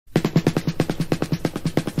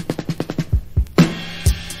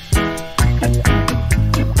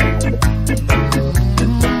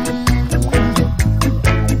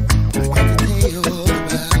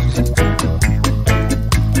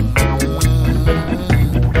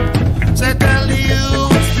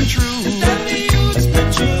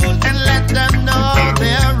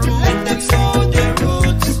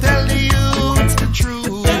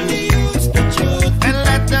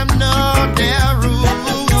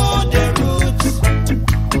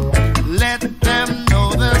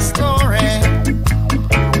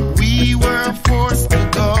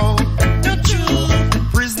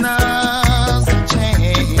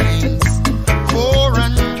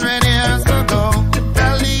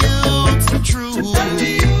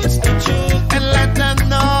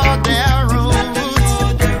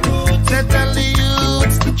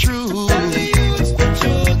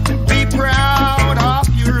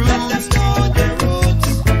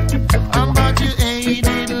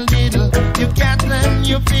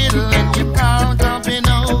fiddle and you cow jumping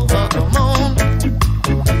over the moon.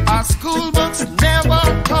 Our school books never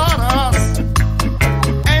taught us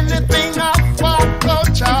anything of our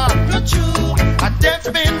culture. The truth, a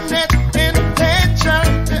definite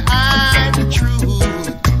intention to hide the truth.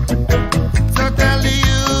 So tell the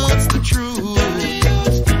youths the truth,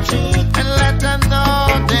 and let them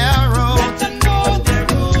know their roots.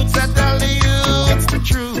 So tell the youths the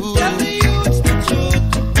truth,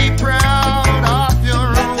 be proud of your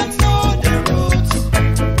roots.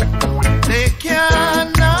 They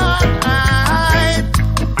cannot hide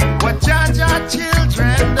what Jaja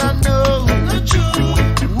children don't know.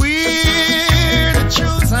 We're the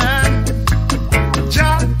chosen.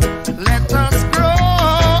 Jah, let us grow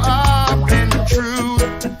up in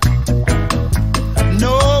truth,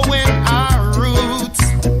 knowing our roots.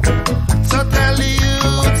 So tell the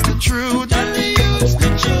youths the truth,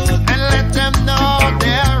 and let them know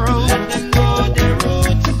their roots.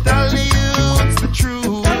 Tell the youths the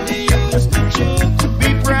truth, be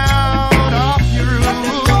proud of your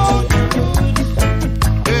roots.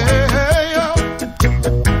 Hey, hey, yeah.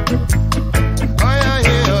 Oh, yeah,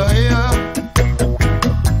 yeah, yeah.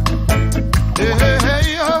 Hey, hey, hey,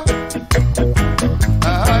 yeah.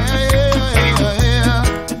 Ah, yeah, yeah, yeah.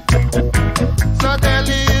 So tell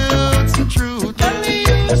the youths the truth,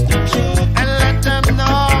 and let them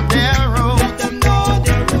know their roots.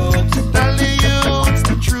 Tell the youths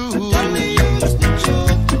the truth,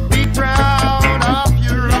 be proud of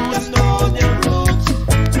your roots.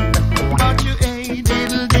 But you ain't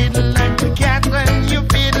diddle diddle and you cat and you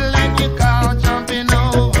fiddle and you cow jumping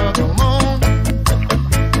over the moon.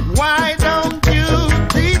 Why don't you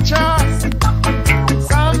teach us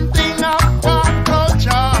something of our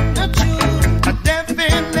culture? A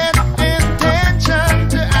definite intention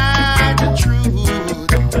to hide the truth.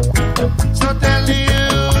 So tell the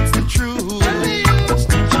youths the truth,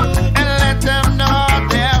 and let them know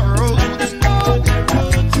their roots.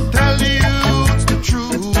 Tell the youths the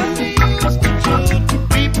truth,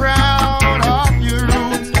 be proud of your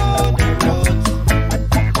roots.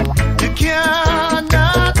 You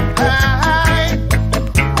cannot hide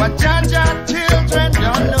what Jaja children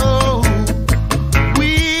don't know.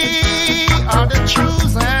 We are the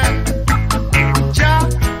chosen. Jah,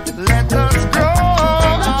 let us grow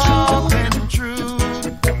up in truth,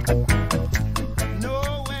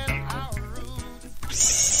 knowing our roots.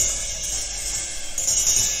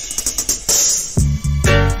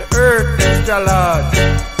 The earth is the Lord,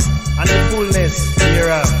 and the fullness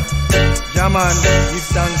thereof. Jaman, give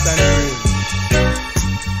thanks and praise.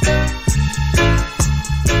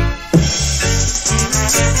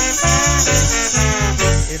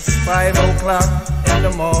 It's 5 o'clock in the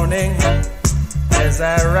morning as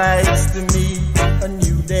I rise to meet a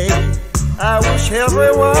new day. I wish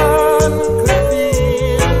everyone could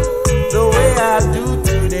feel the way I do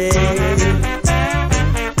today.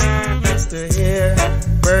 Just to hear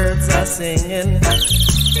birds are singing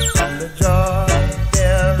and the joy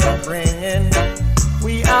they're bringing.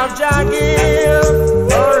 We are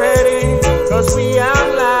jogging already, 'cause we are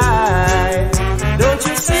live. Don't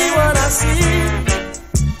you see what I see?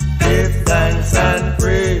 Give thanks and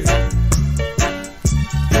praise.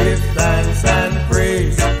 Give thanks and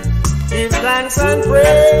praise. Give thanks and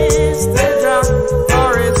praise to Jah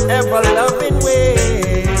for His ever-loving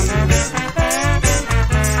ways.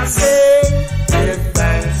 I say, give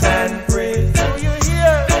thanks and praise. Do you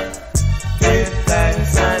hear? Give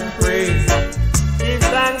thanks and praise. Give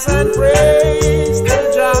thanks and praise to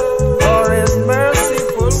Jah for His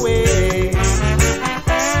merciful ways.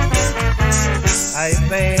 I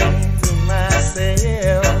think to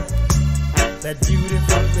myself that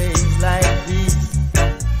beautiful days like these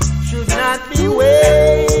should not be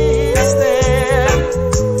wasted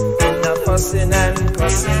in a fussing and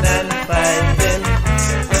cussing and fighting.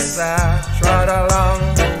 As I trot along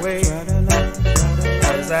the way,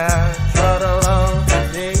 as I trot along the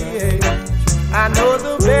day, I know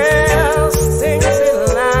the best things in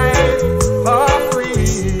life are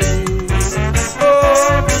free.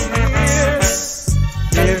 Oh, yes.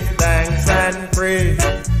 Give thanks and praise.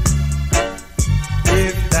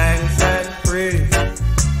 Give thanks and praise.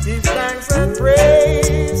 Give thanks and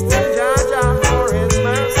praise to Jah for His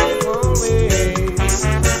merciful ways.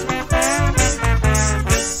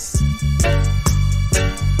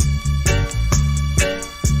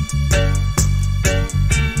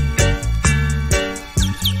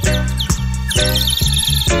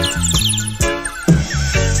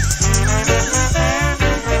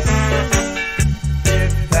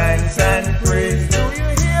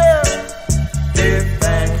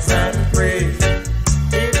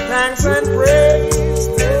 thanks and praise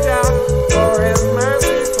to God for His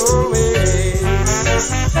mercy.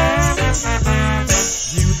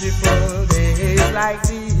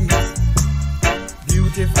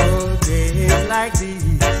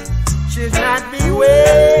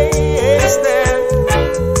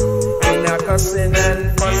 cussing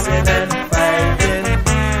and fussing and fighting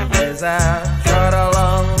as I trot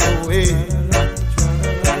along the way.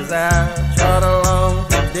 As I trot along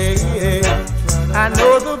the day, I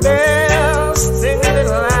know the best things in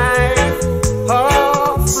life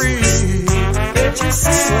are free. Can't you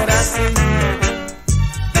see what I see?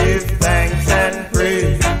 Give thanks and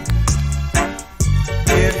praise.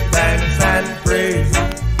 Give thanks and praise.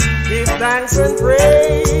 Give thanks and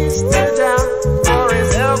praise to Jah for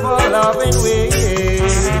His ever-loving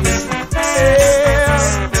ways.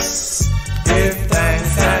 Yeah. Give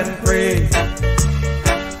thanks and praise.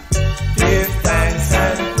 Give thanks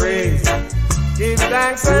and praise. Give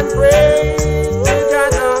thanks and praise to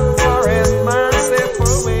Jah for His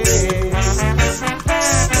merciful ways.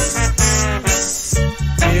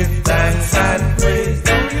 Give thanks and praise.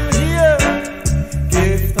 Do you hear?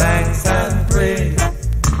 Give thanks and praise.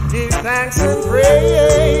 Give thanks and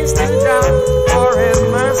praise to Jah for His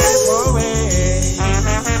merciful ways.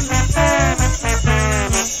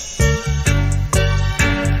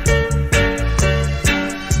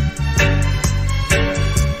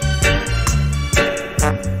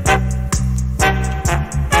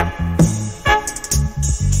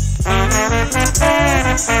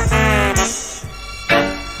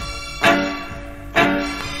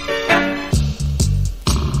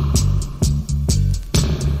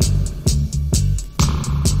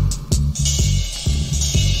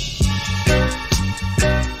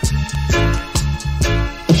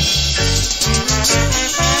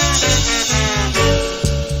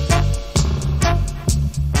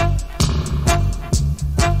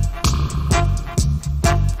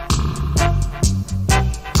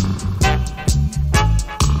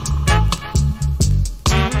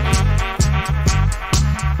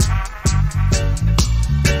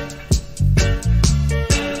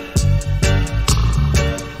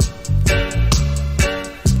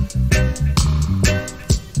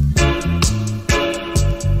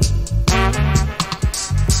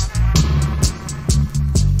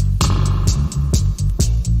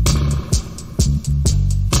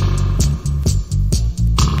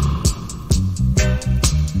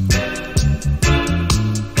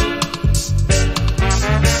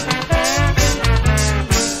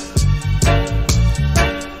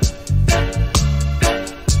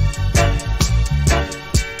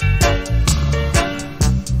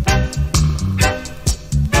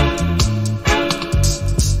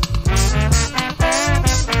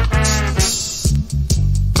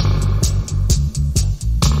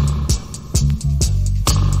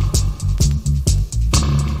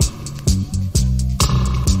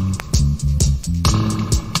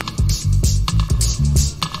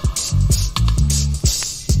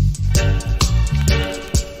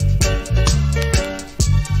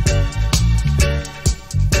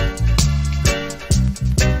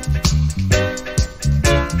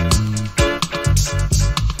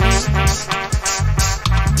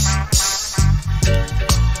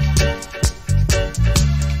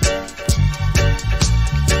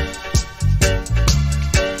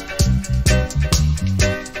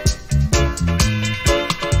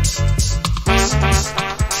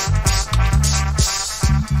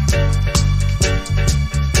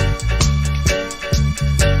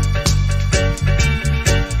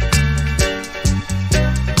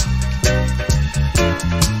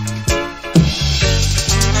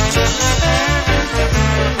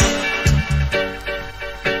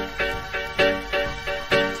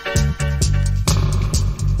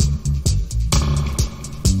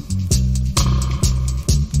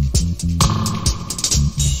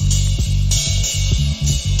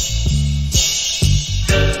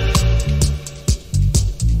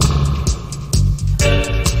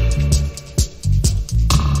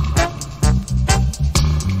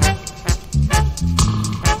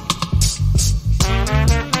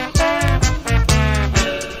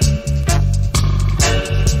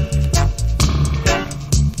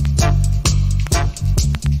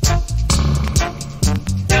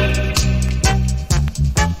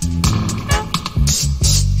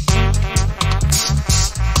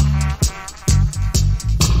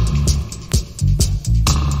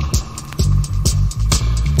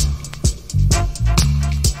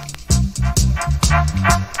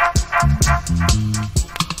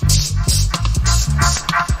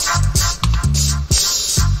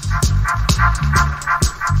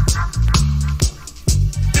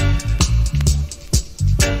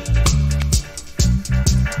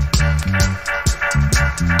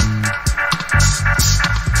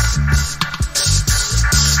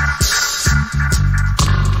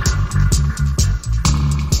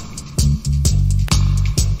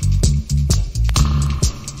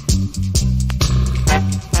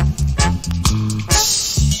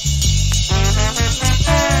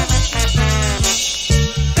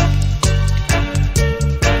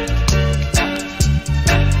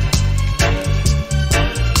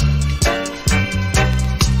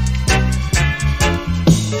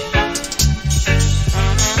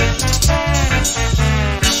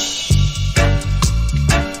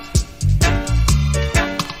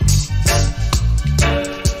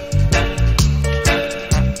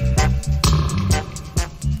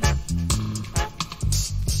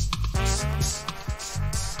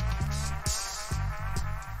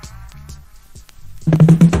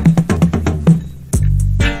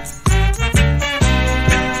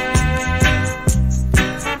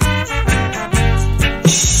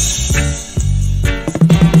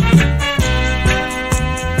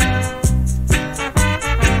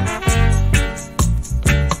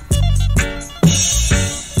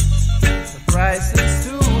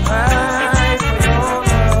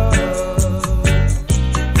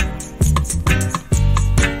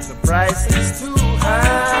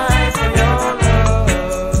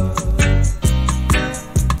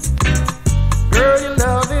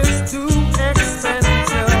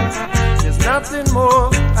 nothing more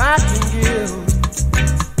I can give.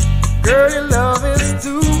 Girl, your love is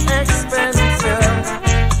too expensive.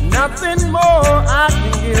 Nothing more I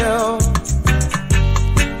can give.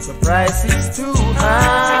 The price is too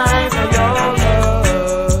high for your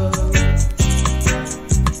love.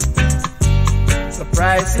 The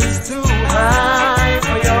price is too high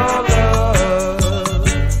for your love.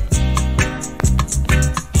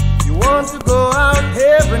 You want to go out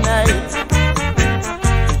every night.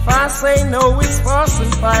 If I say no, it's fuss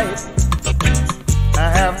and fight. I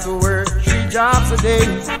have to work 3 jobs a day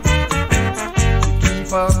to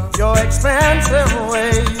keep up your expensive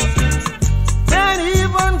ways. Can't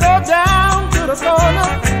even go down to the corner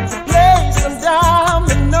to play some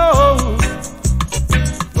dominoes.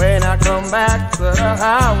 When I come back to the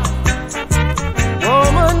house,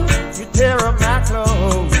 woman, you tear up my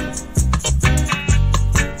clothes.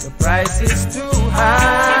 The price is too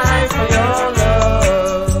high for your love.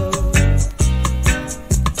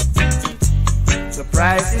 The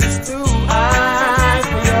price is too high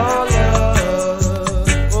for your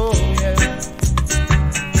love. Oh yeah.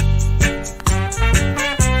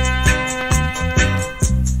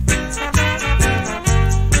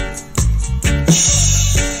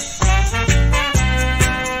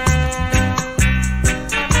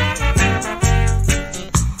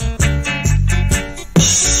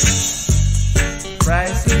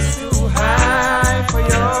 Price is too high for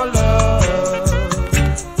your love.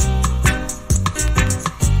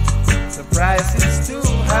 The price is too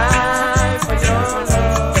high for your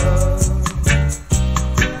love.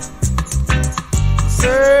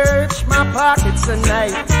 Search my pockets at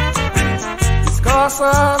night. It's cost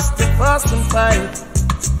us to fuss and fight.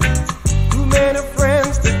 Too many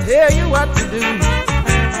friends to tell you what to do.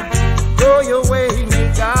 Go your way, may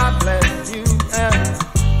God bless you.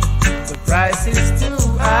 The price is too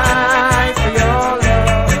high for your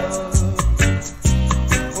love.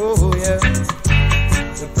 Oh yeah.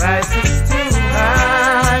 The price is too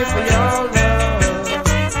high for your love.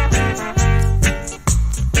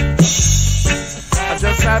 I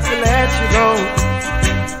just have to let you go.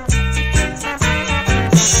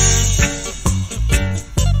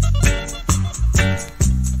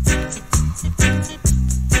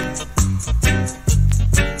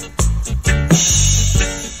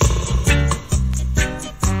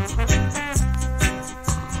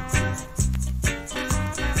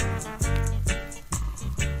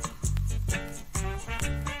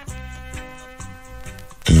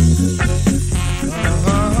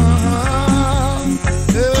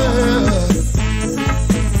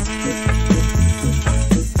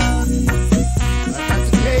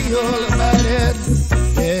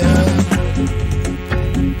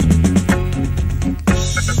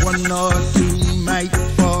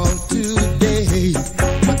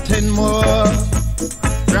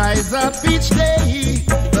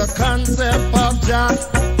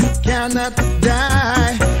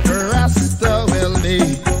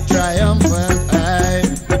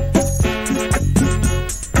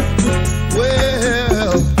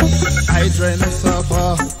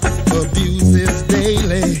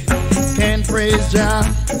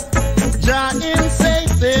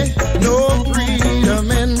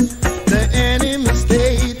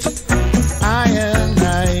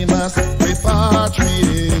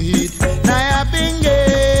 Nyah Bingi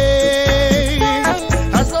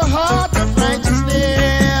has a heart of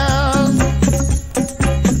righteousness.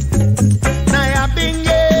 Nyah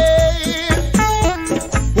Bingi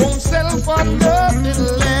won't settle for nothing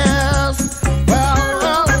less.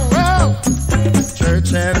 Well, church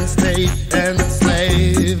and state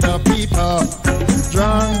enslave the people.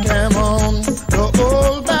 Drunk and on the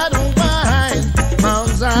old battle wine. Mount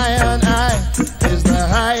Zion high is the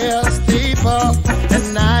highest steeple, and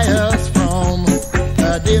Nyah's from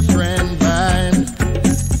a different vine.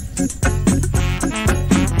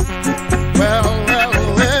 Well,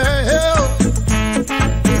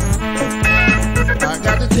 I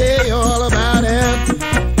got to tell you all about it.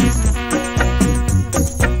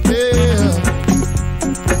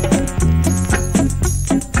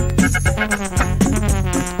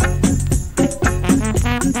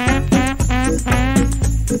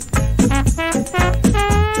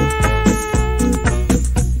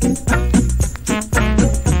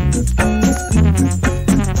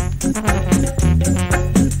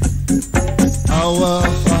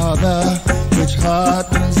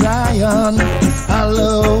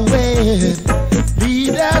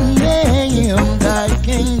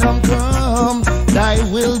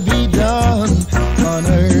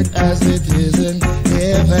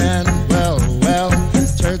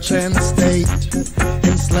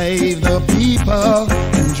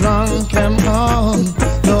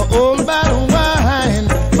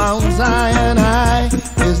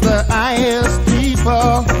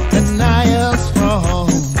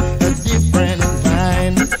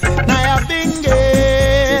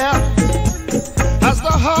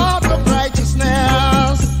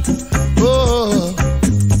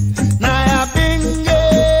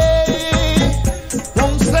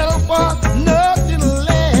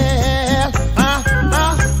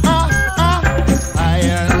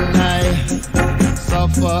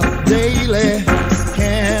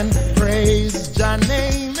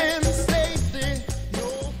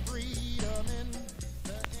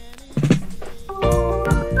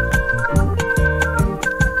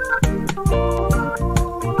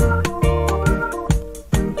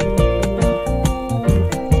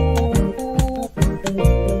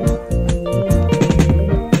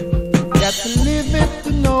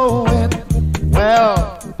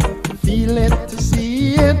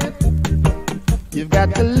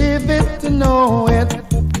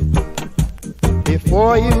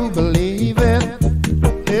 before you believe it.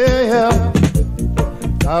 Yeah,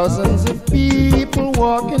 thousands of people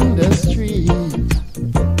walking the streets,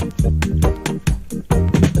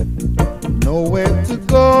 nowhere to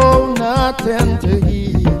go, nothing to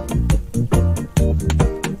eat.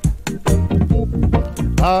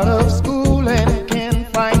 Out of school and can't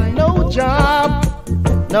find no job,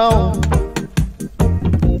 no.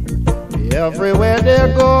 Everywhere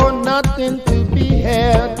they go, nothing to be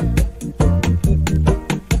had.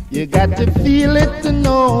 You got to feel it to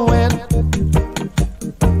know it,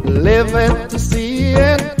 live it to see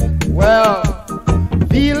it. Well,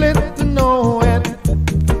 feel it to know it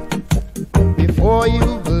before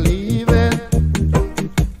you believe it.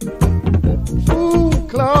 Food,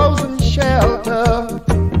 clothes, and shelter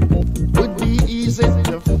would be easy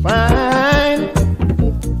to find.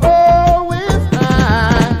 Oh, if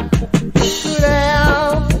I could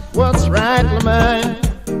have what's rightly mine,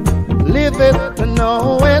 live it to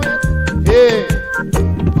know it, yeah,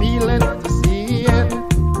 feel it to see it.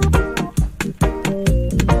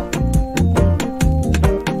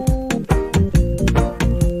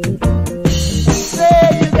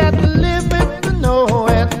 Say you got to live it to know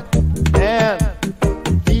it, and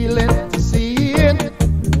feel it to see it.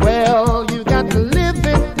 Well, you got to live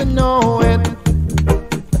it to know it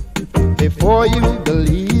before you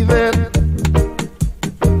believe it.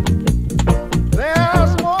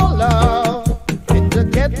 There's more love in the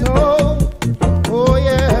ghetto, oh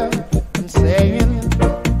yeah, I'm saying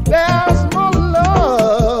there's more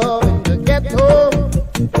love in the ghetto,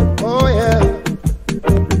 oh yeah,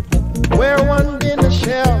 where one dinner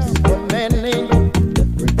shells for many,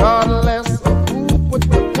 regardless of who put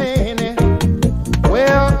the penny,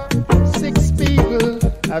 where 6 people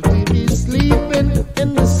have to be sleeping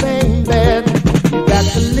in the same bed. You got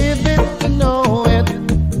to live it to know it,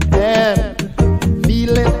 and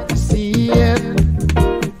feel it to see it.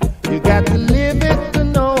 You got to live it to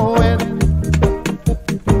know it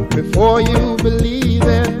before you believe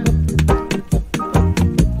it.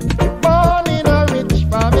 You're born in a rich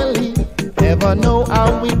family, never know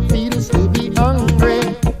how it feels to be hungry.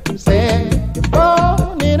 Say, you're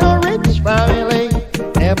born in a rich family,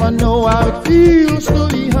 never know how it feels to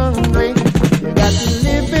be hungry. You got to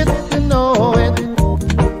live it to know it,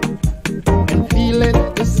 and feel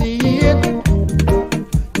it to see it.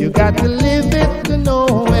 You got to live it to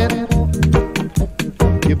know it,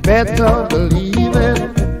 you better believe it.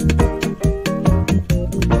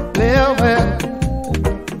 Live it,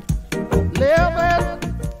 live it,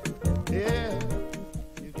 yeah,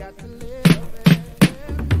 you got to live it.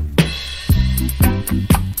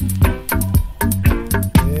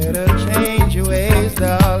 Better change your ways,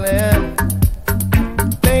 darling.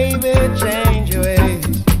 Baby, change your ways.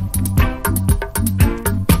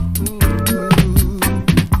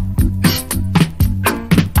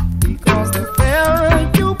 Because the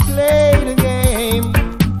fairer you play the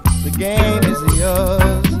game is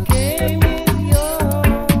yours. The game is yours.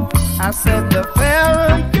 I said the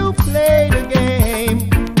fairer you play the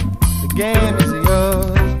game is yours.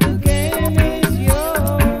 The game is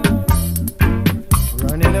yours.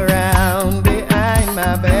 Running around behind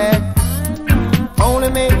my back, only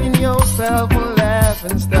making yourself a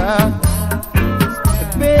laughing stock.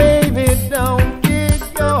 But baby, don't kid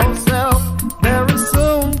yourself. Very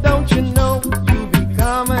soon, don't you know, you'll be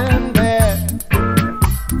coming back.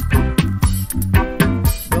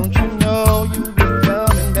 Don't you know you'll be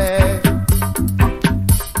coming back.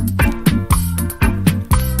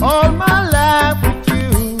 All my life with you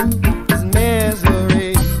is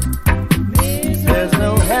misery. There's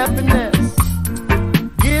no happiness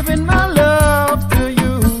giving my love to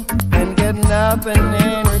you and get nothing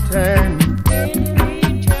in return.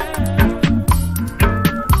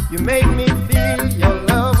 You made me feel your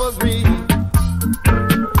love was real.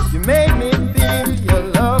 You made me feel your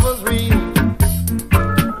love was real.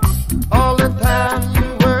 All the time you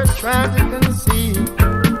were trying to conceive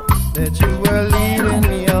that you were leading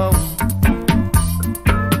me on,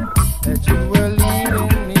 that you were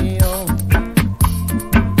leading me on.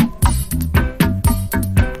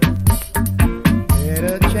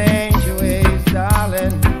 Better change your ways,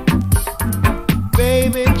 darling.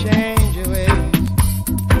 Baby, change your ways.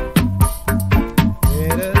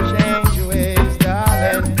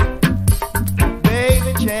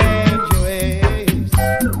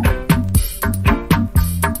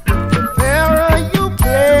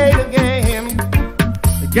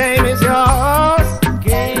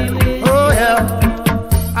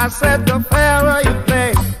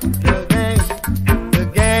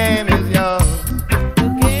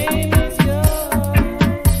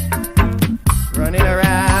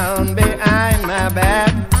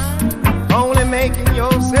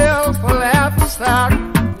 stock.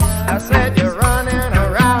 I said you're running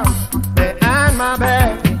around behind my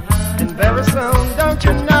back, and very soon, don't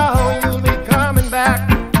you know, you'll be coming back.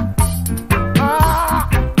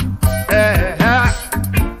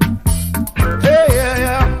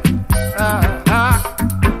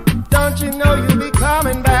 Don't you know you'll be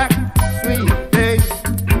coming back, sweet baby?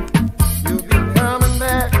 You'll be coming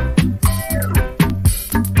back.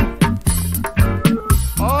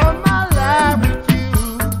 All my life with you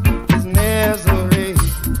is misery.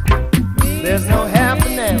 There's no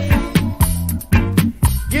happiness.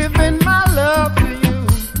 Giving my love to you,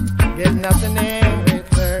 get nothing in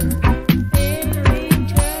return.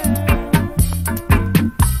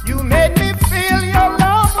 You made me feel your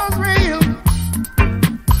love was real.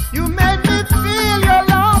 You made me feel your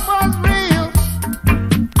love was real.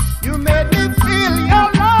 You made me feel your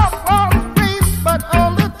love was real. But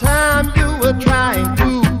all the time you were trying to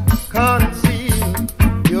conceal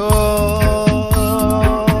your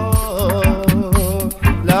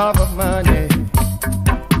love of money.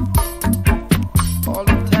 All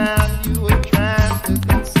the time you were trying to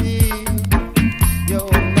conceal your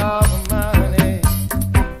love of money.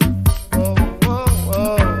 Whoa, whoa,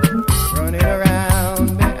 whoa. Running around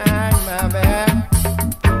behind my back,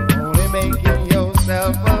 only making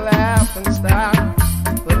yourself a laughing stock.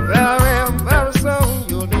 But very, very soon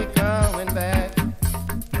you'll be coming back.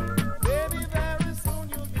 Baby, very soon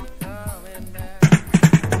you'll be coming back.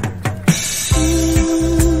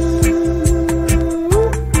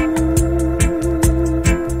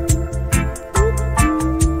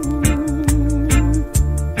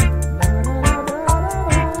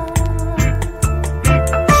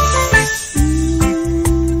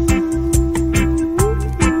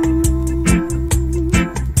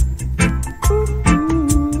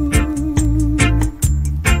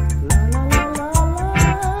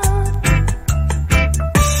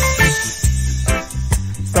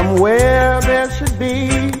 Somewhere there should be,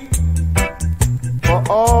 for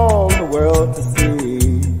all the world to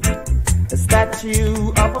see, a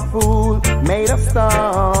statue of a fool made of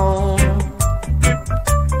stone,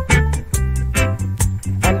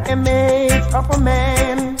 an image of a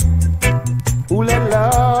man who let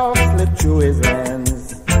love slip through his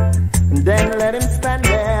hands, and then let him stand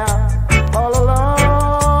there all alone.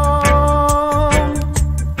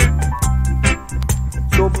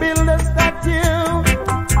 So build a statue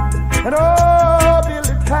and oh, build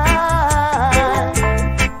it high,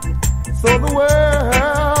 so the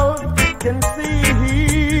world can see,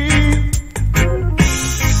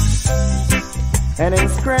 and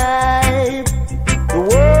inscribe the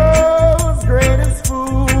world's greatest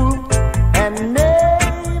fool and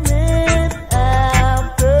name it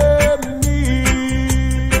after me.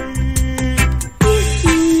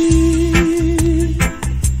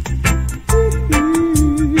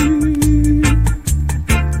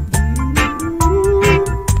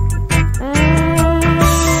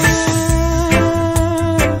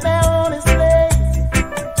 Down his face,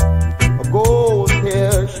 a gold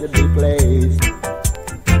here should be placed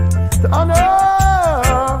to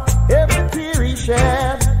honor every tear he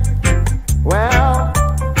shed. Well,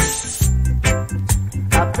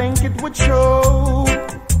 I think it would show,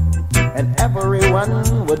 and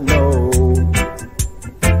everyone would know.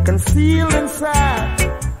 Concealed inside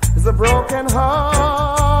is a broken heart.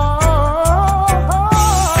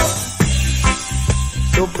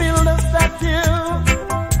 So build a statue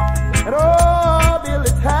and oh, build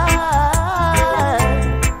it high,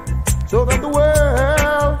 so that the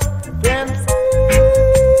world can see,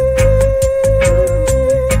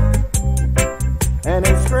 and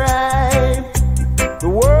inscribe the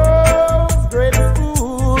world's greatest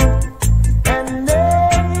fool and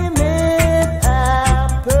name it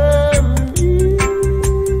after me.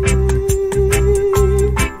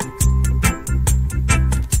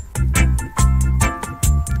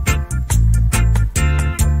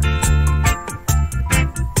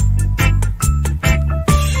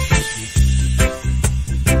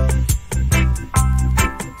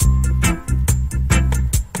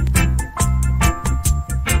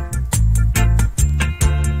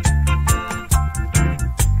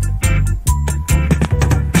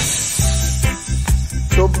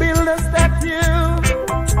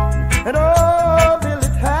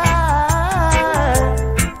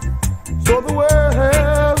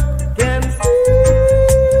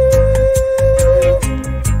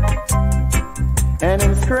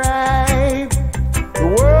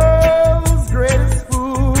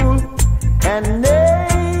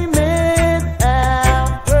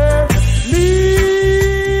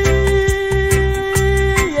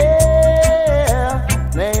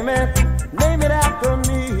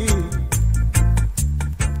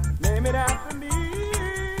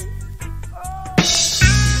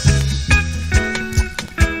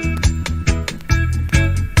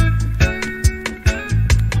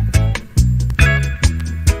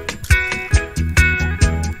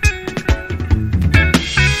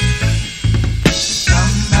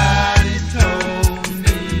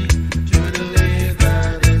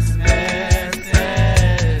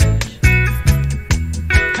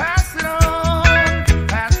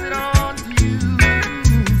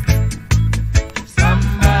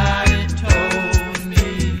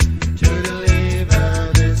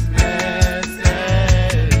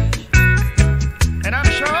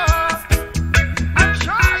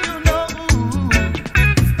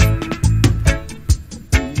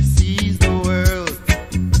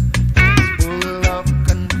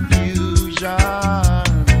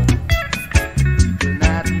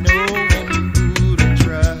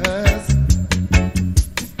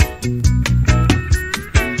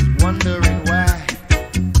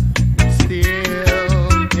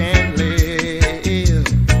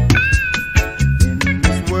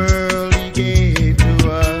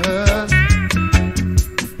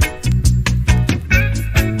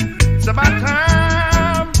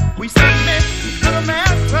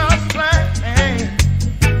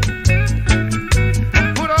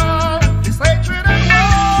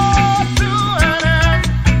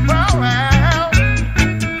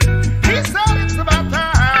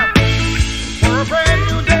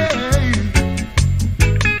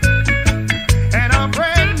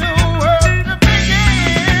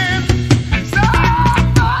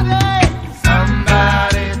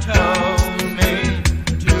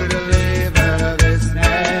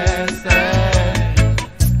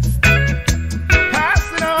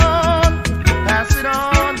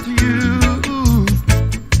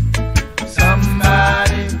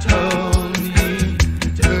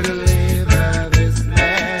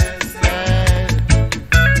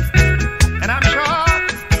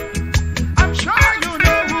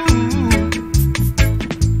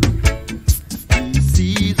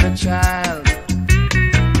 a child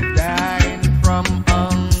dying from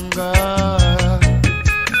hunger.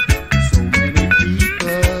 So many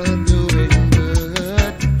people doing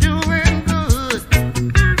good.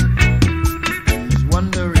 He's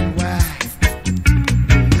wondering why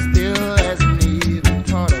he still hasn't even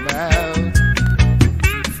thought about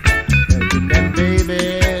helping them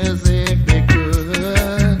babies if they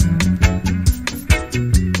could.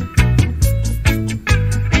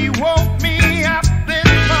 He woke me up this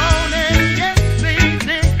morning, yes he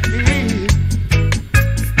did.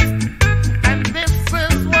 And this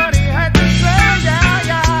is what he had to say, yeah,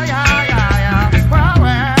 yeah, yeah, yeah, yeah.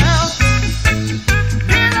 Well,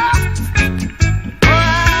 get up, go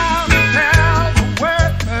out and tell the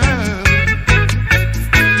world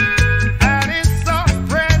that it's a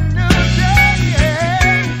brand new day.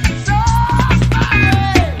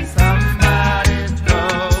 Somebody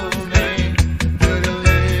told me to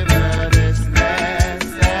deliver this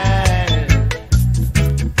message.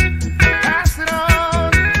 Pass it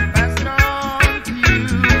on to you.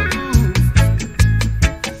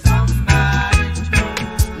 Somebody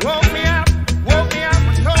woke me up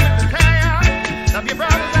and told me to tell ya, love your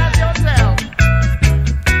brothers as yourself.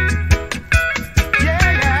 Yeah,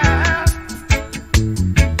 yeah.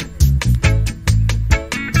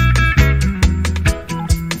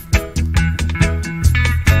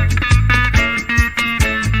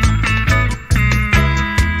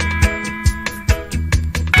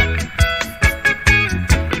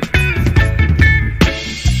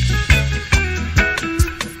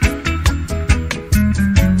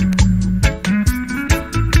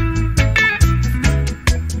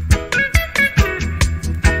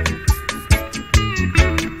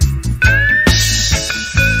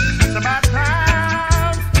 It's about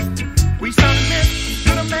time we submit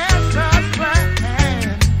to the Master's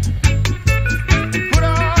plan. Put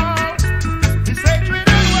all this hatred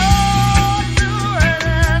and war to an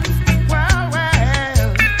end. Well,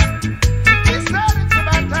 he said it's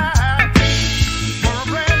about time for a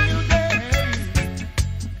brand new day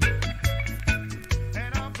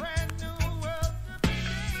and a brand new world to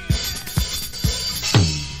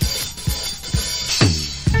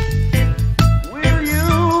begin. We'll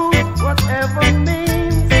use whatever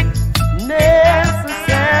means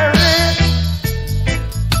necessary.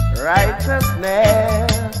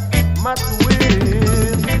 Righteousness must win.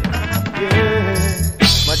 Yeah.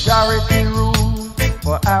 Majority rule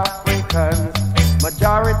for Africans.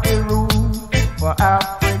 Majority rule for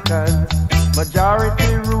Africans.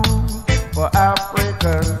 Majority rule for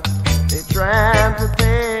Africans. They trying to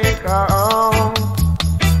take our own.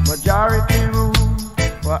 Majority rule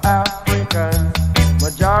for Africans.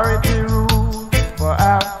 Majority rule for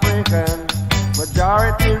Africans.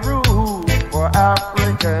 Majority rule for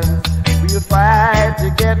Africans. We'll fight to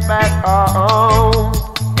get back our own.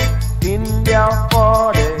 India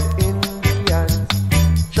for the Indians.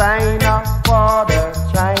 China for the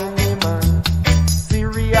Chinese.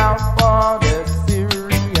 Syria for the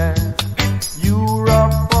Syrians.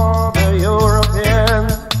 Europe for the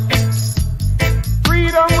Europeans.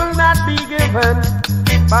 Freedom will not be given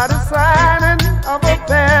by the signing of a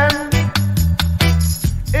pen.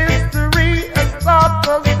 History has taught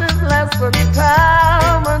us this lesson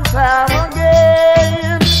time and time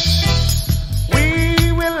again.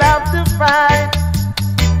 We will have to fight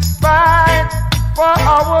for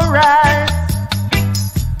our rights.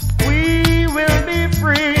 We will be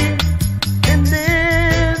free in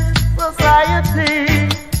this society.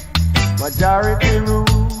 Majority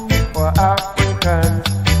rule for Africans.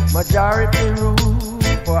 Majority rule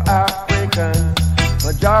for Africans.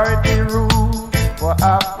 Majority rule for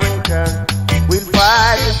Africans. We'll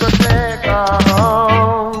fight to protect our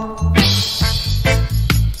home.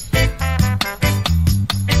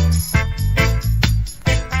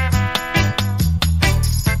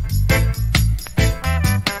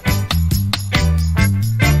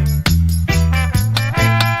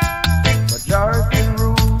 Majority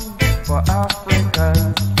rule for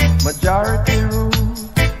Africans. Majority rule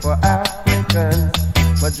for Africans.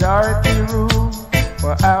 Majority rule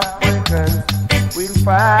for Africans. We'll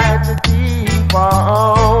fight to keep our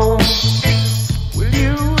home. We'll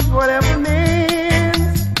use whatever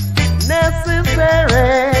means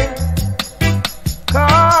necessary.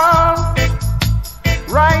 'Cause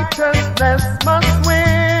righteousness must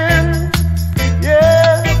win.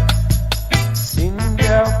 Yeah.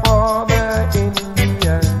 India for the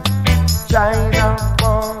Indians. China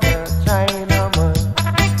for the Chinaman.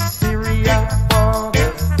 Syria for the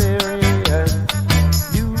Syrians.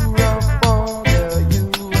 Europe for the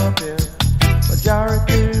Europeans.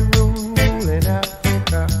 Majority rule in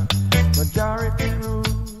Africa. Majority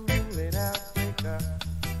rule in Africa.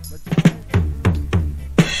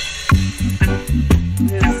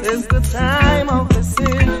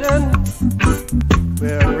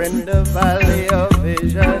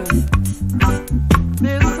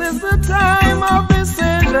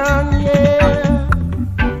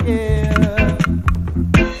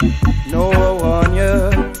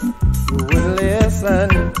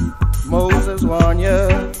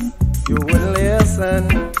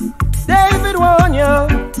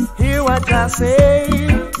 I say,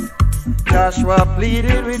 Joshua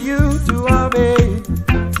pleaded with you to obey.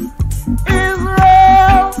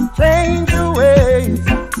 Israel, change your ways.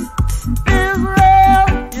 Israel,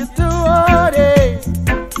 you do all days.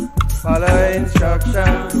 Follow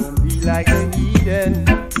instructions, don't be like the heathen.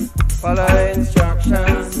 Follow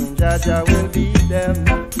instructions, soon Jaja will beat them.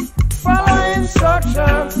 Follow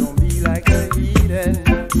instructions, don't be like the heathen.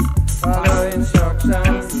 Follow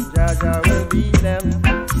instructions, soon Jaja will beat them.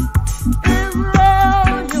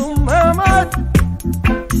 Israel, you murmured,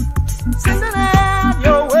 sitting at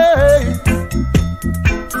your way.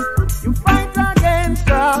 You fight against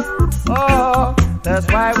us, oh, that's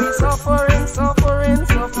why we suffering so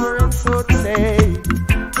today.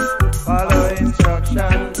 Follow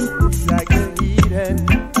instructions, don't be like the heathen.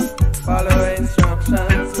 Follow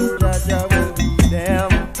instructions, soon Jaja will beat them.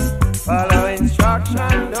 Follow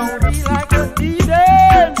instructions, don't be like the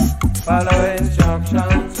heathen. Follow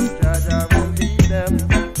instructions, soon Jaja will beat them.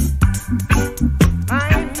 I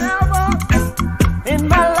ain't never in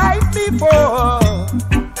my life before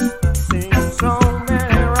seen so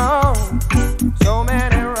many wrongs, so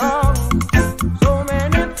many wrongs, so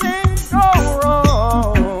many things go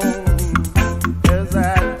wrong as I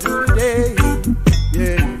do today,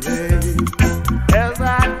 yeah, yeah, as I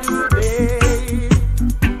do today,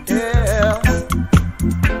 yeah.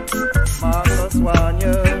 Marcus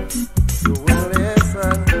Wanya, you will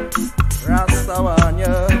listen. Rasta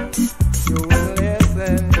Wanya, you will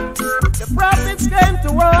listen. The prophets came to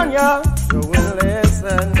warn you, you will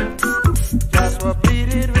listen. Joshua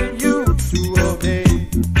pleaded with you to obey.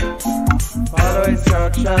 Follow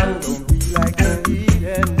instructions, don't be like the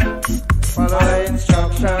heathen. Follow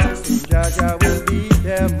instructions, soon Jaja will beat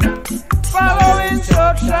them. Follow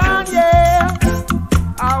instructions, yeah.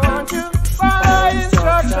 I want you to follow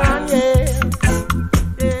instructions, yeah.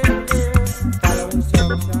 Yeah, yeah. Follow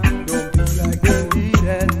instructions, don't be like the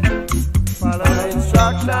heathen. Follow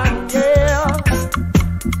instructions, yeah.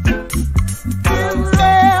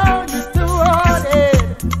 Israel, you do all it.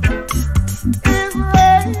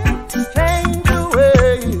 Israel, change your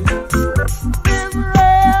ways.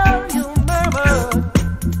 Israel, you murmur,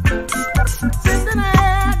 sitting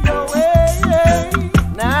at your way.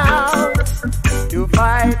 Now you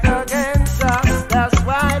fight against us. That's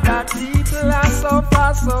why that people are so far.